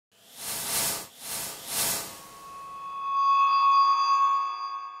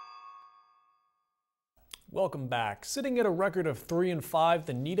Welcome back. Sitting at a record of 3-5,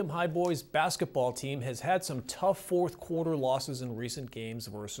 the Needham High boys basketball team has had some tough fourth quarter losses in recent games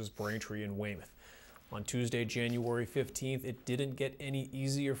versus Braintree and Weymouth. On Tuesday, January 15th, it didn't get any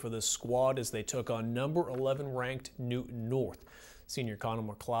easier for the squad as they took on number 11 ranked Newton North. Senior Connor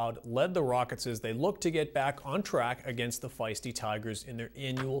McLeod led the Rockets as they looked to get back on track against the feisty Tigers in their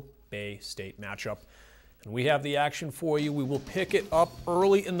annual Bay State matchup. And we have the action for you. We will pick it up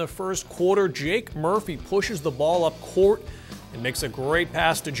early in the first quarter. Jake Murphy pushes the ball up court and makes a great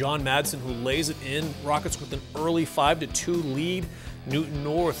pass to John Madsen, who lays it in. Rockets with an early 5-2 lead. Newton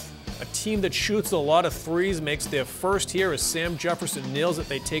North, a team that shoots a lot of threes, makes their first here as Sam Jefferson nails it.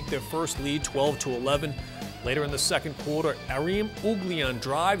 They take their first lead, 12-11. Later in the second quarter, Arim Uglian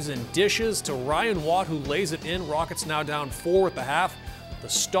drives and dishes to Ryan Watt, who lays it in. Rockets now down 4 at the half. The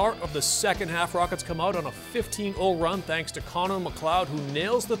start of the second half, Rockets come out on a 15-0 run thanks to Connor McLeod, who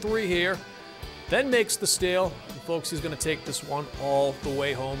nails the three here, then makes the steal. And folks, he's going to take this one all the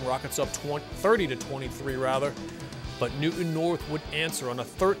way home. Rockets up 30-23 rather. But Newton North would answer on a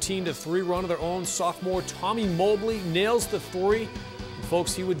 13-3 run of their own. Sophomore Tommy Mobley nails the three. And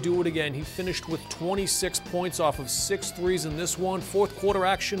folks, he would do it again. He finished with 26 points off of 6 threes in this one. Fourth quarter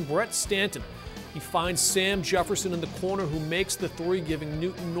action, Brett Stanton. He finds Sam Jefferson in the corner, who makes the three, giving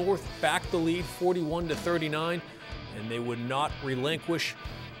Newton North back the lead 41-39, and they would not relinquish.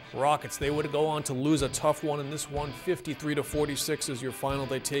 Rockets, they would go on to lose a tough one in this one. 53-46 is your final.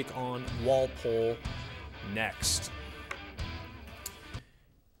 They take on Walpole next.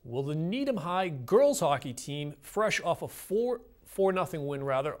 Will the Needham High girls hockey team, fresh off a 4-0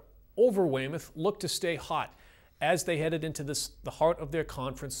 win over Weymouth, look to stay hot as they headed into the heart of their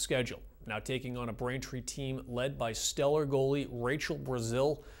conference schedule? Now taking on a Braintree team led by stellar goalie Rachel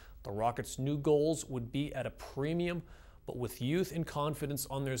Brazil. The Rockets' new goals would be at a premium, but with youth and confidence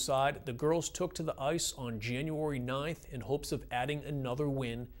on their side, the girls took to the ice on January 9th in hopes of adding another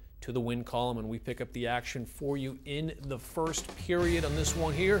win to the win column, and we pick up the action for you in the first period on this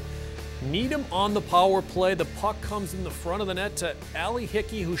one here. Needham on the power play. The puck comes in the front of the net to Allie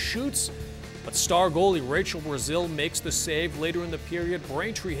Hickey, who shoots, but star goalie Rachel Brazil makes the save. Later in the period,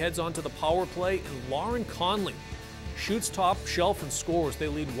 Braintree heads onto the power play, and Lauren Conley shoots top shelf and scores. They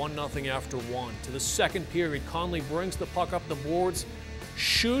lead 1-0 after 1. To the second period, Conley brings the puck up the boards,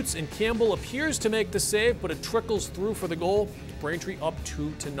 shoots, and Campbell appears to make the save, but it trickles through for the goal. Braintree up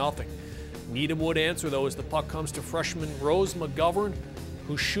 2-0. Needham would answer, though, as the puck comes to freshman Rose McGovern,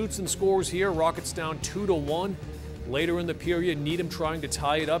 who shoots and scores here. Rockets down 2-1. Later in the period, Needham trying to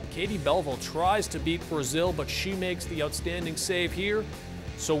tie it up. Katie Belleville tries to beat Brazil, but she makes the outstanding save here.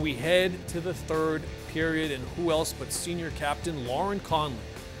 So we head to the third period, and who else but senior captain Lauren Conley.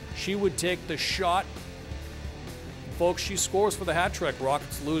 She would take the shot. Folks, she scores for the hat trick.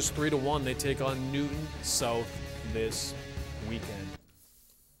 Rockets lose 3-1. They take on Newton South this weekend.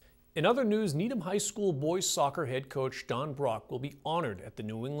 In other news, Needham High School boys soccer head coach Don Brock will be honored at the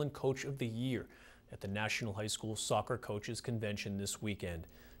New England Coach of the Year at the National High School Soccer Coaches Convention this weekend.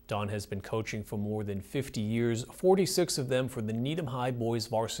 Don has been coaching for more than 50 years, 46 of them for the Needham High boys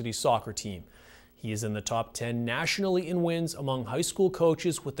varsity soccer team. He is in the top 10 nationally in wins among high school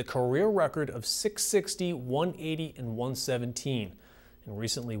coaches with the career record of 660, 180, and 117, and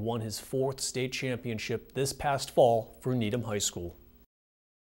recently won his 4th state championship this past fall for Needham High School.